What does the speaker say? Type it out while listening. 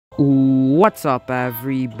What's up,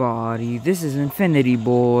 everybody? This is Infinity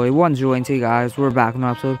Boy 108, guys. We're back on an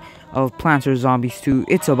episode of Plants vs Zombies 2.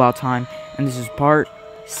 It's about time, and this is part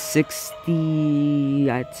 60.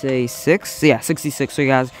 I'd say 6. Yeah, 66. So,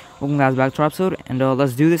 guys, welcome guys back to our episode, and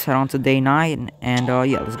let's do this. Head on to day 9, and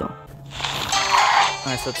yeah, let's go.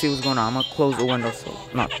 Alright, so let's see what's going on. I'm gonna close the window so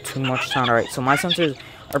not too much sound. Alright, so my sensors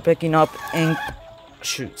are picking up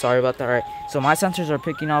shoot, sorry about that. Alright, so my sensors are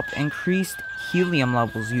picking up increased helium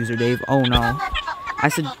levels, user Dave. Oh no. I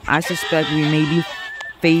suspect we may be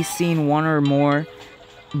facing one or more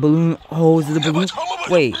balloon. Oh, is it the balloon?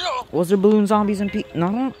 Wait, was there balloon zombies in No,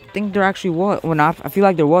 I don't think there actually was. Well, I feel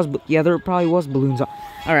like there was, but yeah, there probably was balloon zombies.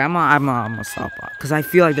 Alright, I'm gonna stop because I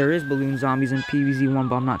feel like there is balloon zombies in PvZ1,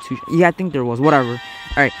 but I'm not too sure. Yeah, I think there was. Whatever.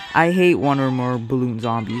 Alright, I hate one or more balloon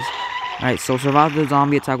zombies. Alright, so survive the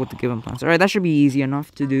zombie attack with the given plants. Alright, that should be easy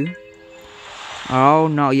enough to do. Oh,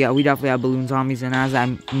 no. Yeah, we definitely have balloon zombies, and has that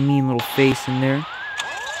mean little face in there.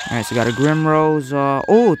 Alright, so we got a Grimrose.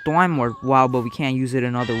 Oh, Thwimewort. Wow, but we can't use it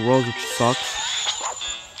in other worlds, which sucks.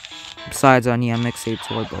 Besides, yeah, Mixtape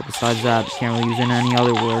Toy, but besides that, we can't really use it in any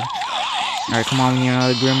other world. Alright, come on, we need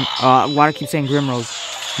another why do I keep saying Grimrose?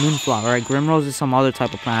 Moonflower. Alright, Grimrose is some other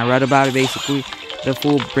type of plant. I read about it, basically. The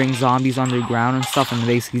fool brings zombies underground and stuff, and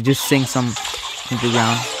basically just sink some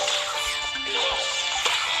underground.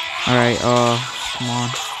 Alright, come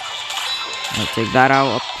on. I'll take that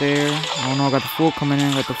out up there. Oh no, I got the fool coming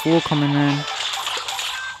in, Here,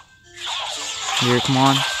 come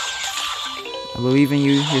on. I believe in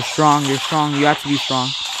you. You're strong, you have to be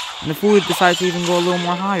strong. And the fool decides to even go a little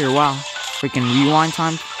more higher. Wow. Freaking rewind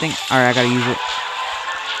time thing. Alright, I gotta use it.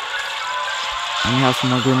 And we have some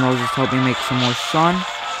more Grimroses to help me make some more sun.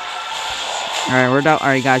 Alright, we're done.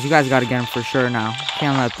 Alright, guys, you guys gotta get him for sure now.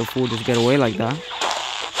 Can't let the fool just get away like that.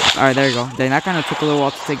 Alright, there you go. Then that kind of took a little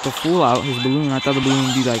while to take the fool out, his balloon. I thought the balloon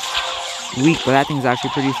would be, like, weak, but that thing's actually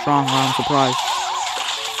pretty strong. Wow, I'm surprised.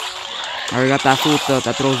 Alright, got that fool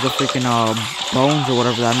that throws the freaking, bones or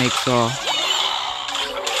whatever that makes,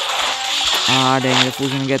 Ah, dang it, the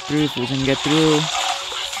fool's gonna get through,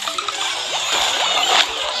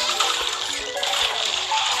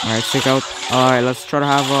 Alright, check out. Alright, let's try to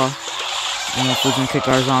have fool's gonna kick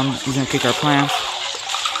our zombies, he's gonna kick our plants.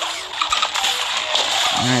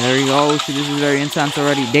 Alright, there you go. Oh, shit, this is very intense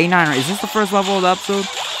already. Day 9, is this the first level of the episode?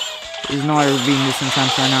 There's no way we're being this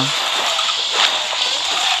intense right now.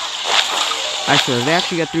 Actually, did they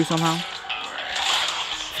actually get through somehow?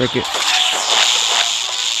 Frick it.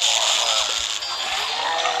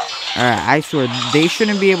 Alright, I swear, they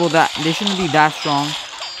shouldn't be that strong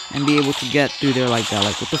and be able to get through there like that.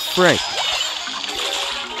 Like, what the frick?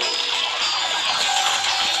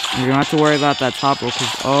 You don't have to worry about that top row,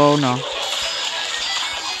 because, oh no.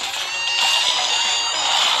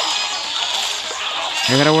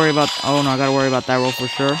 I gotta worry about that row for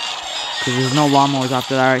sure. Because there's no lawnmowers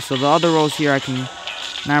after that. Alright, so the other rows here I can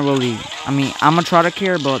not really. I mean, I'm gonna try to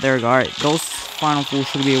care, but there we go. Alright, those final fools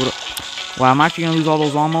should be able to. Wow, I'm actually gonna lose all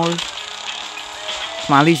those lawnmowers.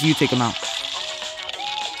 Come on, at least you take them out.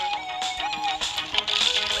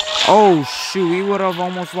 Oh shoot, we would have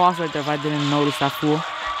almost lost right there if I didn't notice that fool.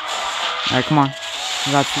 Alright, come on.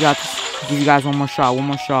 We got this. Give you guys one more shot.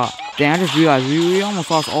 Damn, I just realized we almost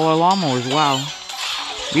lost all our lawnmowers. Wow.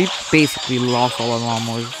 We basically lost all our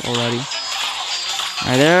lawnmowers already.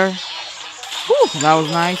 Right there. Whew, that was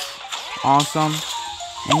nice. Awesome.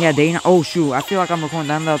 And yeah, day 9. Oh shoot, I feel like I'm recording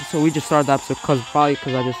the end of the episode. We just started the episode probably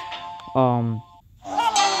because I just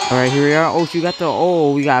Alright, here we are. Oh,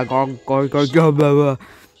 we got what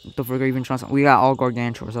the frick are you even trying to say? We got all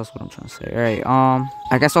gargantuars, that's what I'm trying to say. Alright,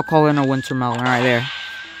 I guess I'll call in a winter melon. Alright, there.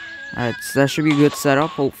 Alright, so that should be a good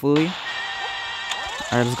setup, hopefully.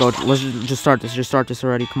 Alright, let's go. Let's just start this.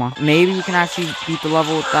 Already. Come on. Maybe we can actually beat the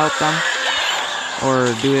level without them.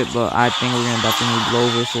 Or do it, but I think we're gonna definitely blow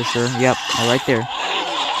this for sure. Yep, right there.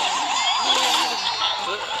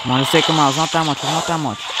 Come on, let's take them out. It's not that much.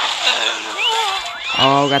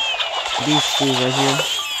 Oh, got these fools right here.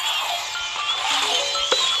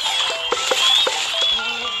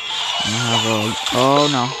 Oh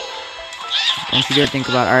no. Don't you dare think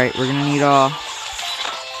about it. Alright, we're gonna need I'm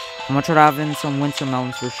gonna try to have in some winter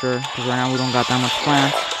melons for sure. Because right now we don't got that much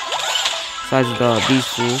plants. Besides these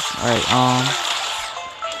fools. Alright,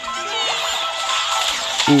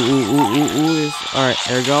 Alright,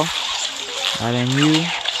 there we go. Alright, then you.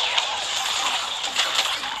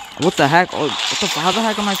 What the heck? Oh, how the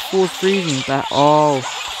heck are my fools freezing? Oh.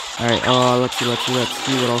 Alright, let's see what else.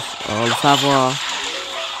 Let's have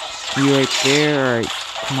you right there. Alright,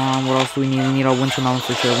 come on, what else do we need? We need a winter melon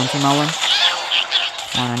for sure. Winter melon.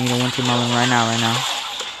 Come on, I need a winter melon right now.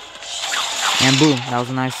 And boom, that was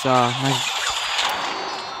a nice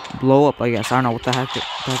blow up, I guess. I don't know what the heck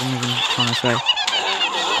I'm even trying to say.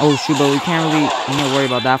 Oh shoot, but we can't really worry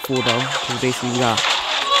about that fool though, because basically we got.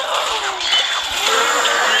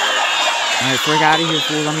 Alright, frick out of here,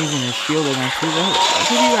 fools. I'm using a shield against you.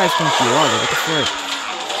 Who do you guys think you are? What the frick?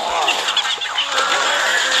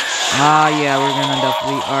 Yeah, we're gonna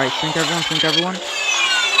definitely. Alright, shrink everyone.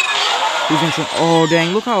 Who's gonna shrink? Oh,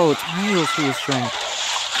 dang, look how tiny those fools shrink.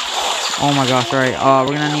 Oh my gosh, alright.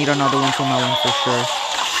 We're gonna need another Winter Melon for sure.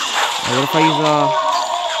 What if I use,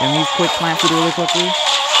 can we use quick plant food really quickly?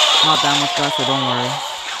 Not that much, guys, so don't worry.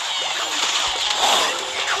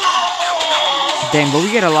 Dang, but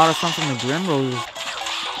we get a lot of stuff from the Grim Roses.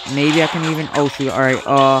 Maybe I can even. Oh shoot! All right.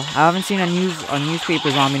 I haven't seen a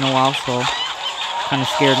newspaper zombie in a while, so kind of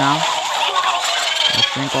scared now. I'll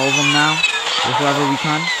shrink all of them now, with whoever we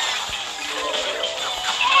can.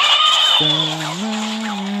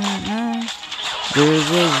 There's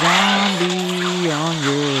a zombie on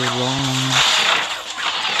your lawn.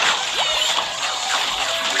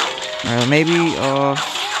 Alright, maybe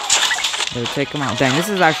take him out. Dang, this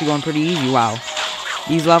is actually going pretty easy. Wow.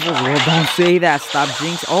 These levels, well, don't say that. Stop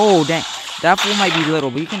jinx. Oh, dang. That fool might be little,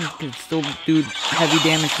 but you can still do heavy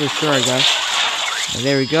damage for sure, I guess.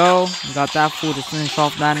 There we go. We got that fool to finish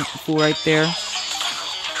off that fool right there.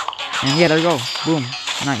 And yeah, there we go. Boom.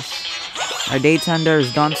 Nice. Our day 10 there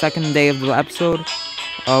is done. Second day of the episode.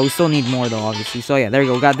 We still need more though, obviously. So yeah, there we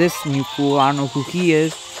go. We got this new fool. I don't know who he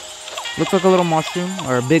is. Looks like a little mushroom,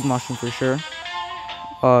 or a big mushroom for sure.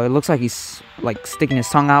 It looks like he's like sticking his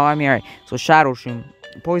tongue out at me. Alright, so Shadow Shroom.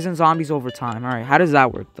 Poison zombies over time. Alright, how does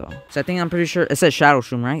that work though? So I'm pretty sure it says Shadow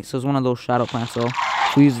Shroom, right? So it's one of those shadow plants. So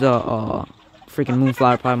if we use the freaking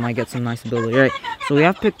Moonflower, probably might get some nice ability. Alright, so we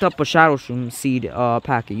have picked up a Shadow Shroom seed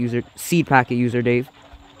packet user Dave.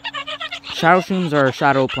 Shadow Shrooms are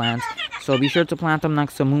shadow plants, so be sure to plant them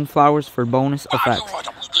next to Moonflowers for bonus effects.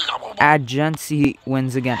 Agency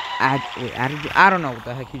wins again. I don't know what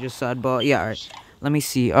the heck he just said, but yeah, alright. Let me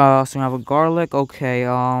see. So we have a garlic. Okay,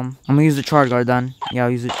 I'm gonna use the Charge Guard then. Yeah,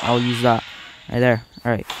 I'll use that. Right there.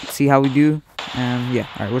 Alright. See how we do. And yeah.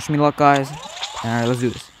 Alright, wish me luck, guys. Alright, let's do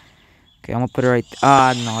this. Okay, I'm gonna put it right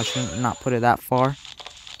no, I shouldn't not put it that far.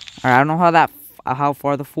 Alright, I don't know how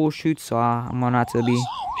far the fool shoots, so I'm gonna have to be,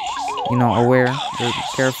 aware, very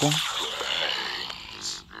careful.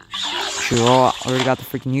 Sure, already got the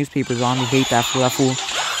freaking newspapers on. We hate that fool. That fool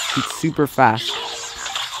shoots super fast.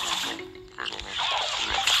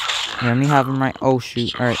 Yeah, let me have him right. Oh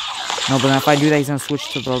shoot! All right. No, but then if I do that, he's gonna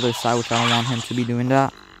switch to the other side, which I don't want him to be doing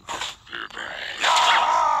that.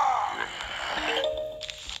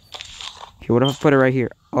 Okay, what if I put it right here?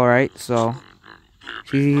 All right, so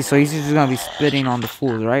he's just gonna be spitting on the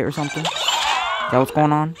fools, right, or something? Is that what's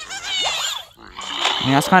going on? I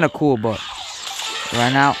mean, that's kind of cool, but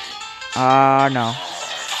right now, no.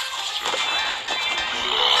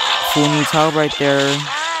 Fool needs help right there.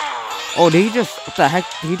 Oh, did he just, what the heck?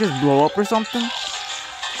 Did he just blow up or something?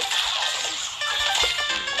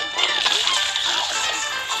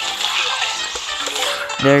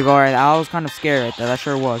 There you go. Alright, I was kind of scared right there. That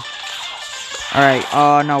sure was. Alright,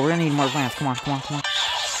 no, we're gonna need more plants. Come on.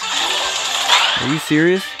 Are you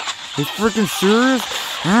serious? Are you freaking serious?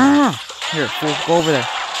 Here, fool, go over there.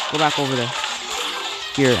 Go back over there.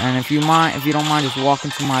 Here, and if you don't mind, just walk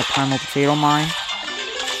into my primal potato mine.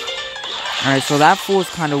 Alright, so that fool is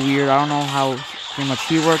kind of weird. I don't know how pretty much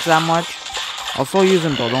he works that much. I'll still use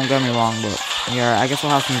him though, don't get me wrong, but yeah, I guess we'll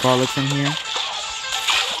have some garlics in here.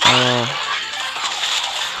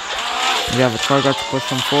 We have a Charge Guard to push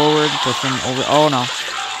him forward, push him over. Oh no.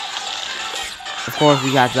 Of course we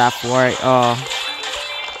got that fool. Alright,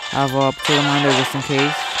 have a potato mine there just in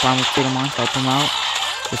case. Primal potato mine to help him out.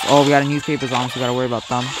 We got a newspapers on, so we gotta worry about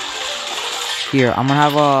them. Here, I'm gonna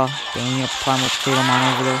have a primal potato mine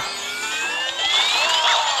over there.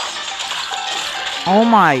 Oh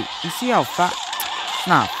my, you see how fast? It's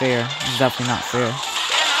not fair. It's definitely not fair.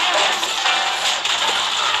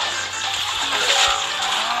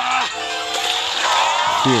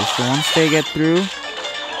 Here, so once they get through,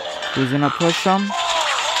 who's gonna push them?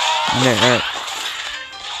 And there, alright.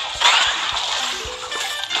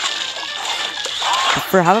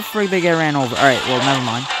 How the frick they get ran over? Alright, well, never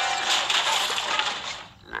mind.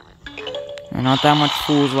 There's not that much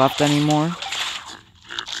fools left anymore.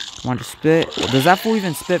 Want to spit? Does that fool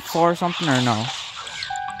even spit far or something, or no?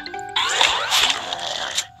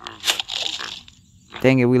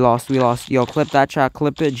 Dang it, we lost. Yo, clip that chat,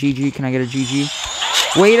 clip it. GG, can I get a GG?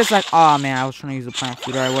 Wait a sec. Aw, man, I was trying to use the plant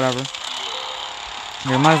food. Alright, whatever.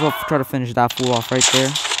 Here, might as well try to finish that fool off right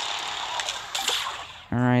there.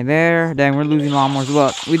 Alright, there. Dang, we're losing a lot more.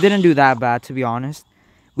 Look, we didn't do that bad, to be honest.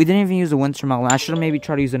 We didn't even use the winter melon. I should have maybe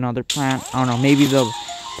tried to use another plant. I don't know. Maybe the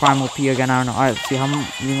primal pea again. I don't know. Alright, let's see how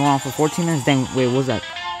we've been going on for 14 minutes. Dang, wait, what was that?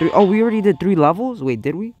 3? Oh, we already did 3 levels? Wait,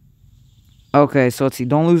 did we? Okay, so let's see.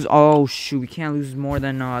 Don't lose. Oh, shoot. We can't lose more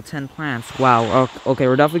than 10 plants. Wow. Okay,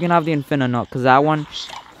 we're definitely going to have the Infinite Nut. Because that one,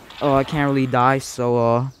 I can't really die.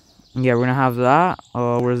 So, yeah, we're going to have that.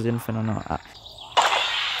 Where's the Infinite Nut at?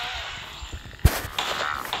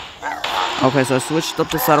 Okay, so I switched up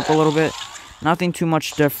the setup a little bit. Nothing too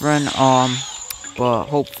much different. But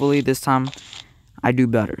hopefully this time I do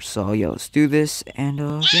better. So, yeah, let's do this. And,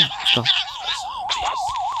 yeah, let's go.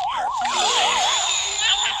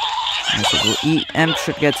 Alright, so we'll eat. Imp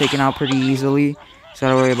should get taken out pretty easily. Just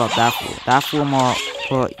gotta worry about that fool. That fool, I'm gonna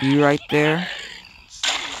put you right there.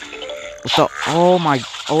 What the? Oh my.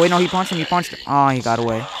 Oh wait, no, he punched him. He punched him. Oh, he got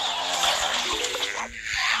away.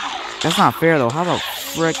 That's not fair though. How the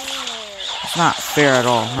frick? It's not fair at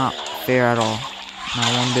all. Not fair at all.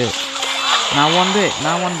 Not one bit. Not one bit.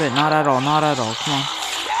 Not one bit. Not at all. Not at all. Come on.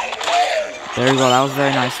 There you go. That was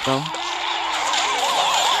very nice though.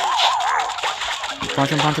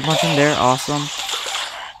 Punch him, punch him, punch him. There, awesome.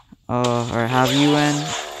 Alright, have you in.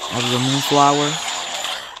 Have the Moonflower.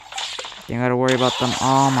 You gotta worry about them.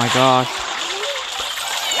 Oh my gosh.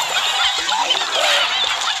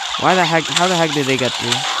 Why the heck, how the heck did they get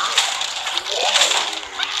through?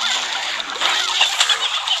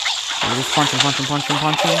 So just punch him, punch him, punch him,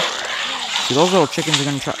 punch him. See, those little chickens are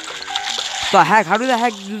gonna try. What the heck? How do the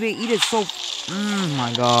heck do they eat it so?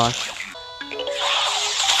 My gosh.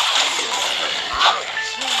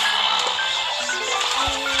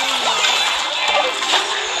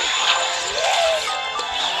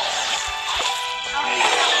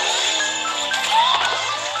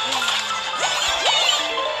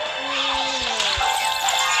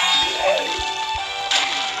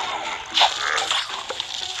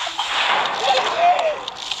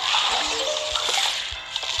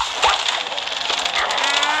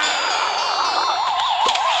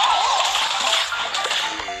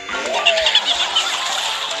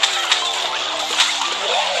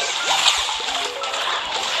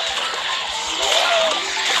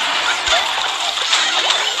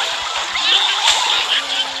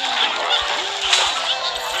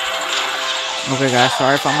 Okay guys,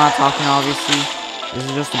 sorry if I'm not talking obviously. This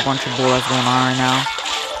is just a bunch of bull that's going on right now.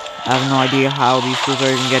 I have no idea how these fools are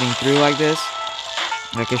even getting through like this.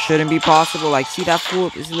 Like, it shouldn't be possible. Like, see, that fool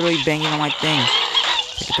is literally banging on my thing.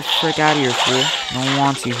 Like, get the frick out of here, fool. No one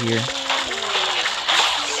wants you here.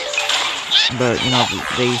 But, you know,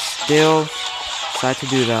 they still decide to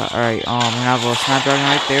do that. Alright, we're gonna have a Snapdragon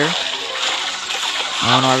right there.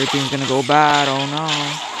 Oh no, everything's gonna go bad. Oh no.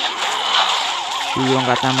 We don't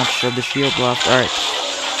got that much of the shield left. Alright.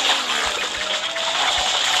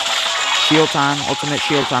 Shield time. Ultimate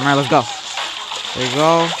shield time. Alright, let's go. There you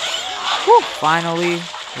go. Whew, finally.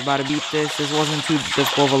 We're about to beat this. This wasn't too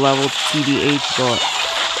difficult of a level. TDH, but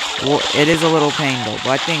well, it is a little pain though.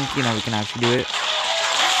 But I think, you know, we can actually do it.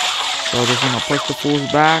 So just, you know, push the fools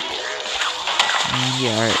back. And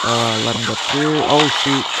yeah, alright. Let them go through. Oh,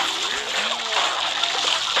 shoot.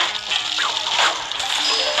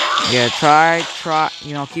 Yeah, try,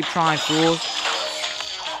 you know, keep trying, fools.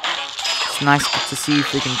 It's nice to see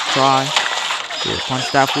if we can try. Yeah, punch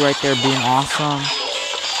that fool right there, boom, awesome.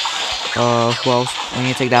 Who else? We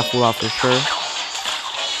need to take that fool out for sure.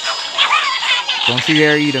 Don't you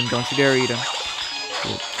dare eat him, don't you dare eat him.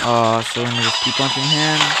 So we're gonna just keep punching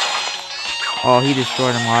him. Oh, he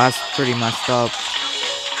destroyed him. Oh, that's pretty messed up.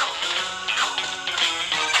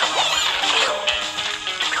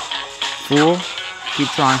 Fool. Keep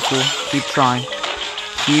trying, fool. Keep trying.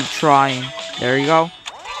 Keep trying. There you go.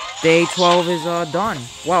 Day 12 is done.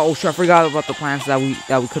 Wow, oh shit, I forgot about the plants that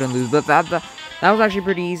we couldn't lose. But that was actually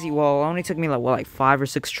pretty easy. Well, it only took me like what, like 5 or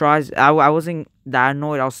 6 tries. I wasn't that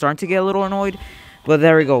annoyed. I was starting to get a little annoyed. But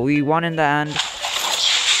there we go. We won in the end.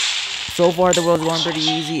 So far the world's going pretty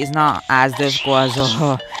easy. It's not as difficult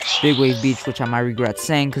as Big Wave Beach, which I might regret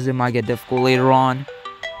saying because it might get difficult later on.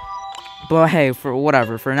 But hey, for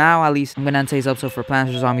whatever. For now, at least, I'm going to end today's episode for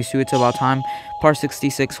Plants vs. Zombies 2. It's about time. Part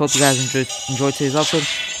 66. Hope you guys enjoyed today's episode.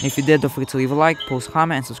 And if you did, don't forget to leave a like, post a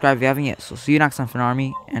comment, and subscribe if you haven't yet. So see you next time,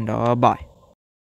 Army, and bye.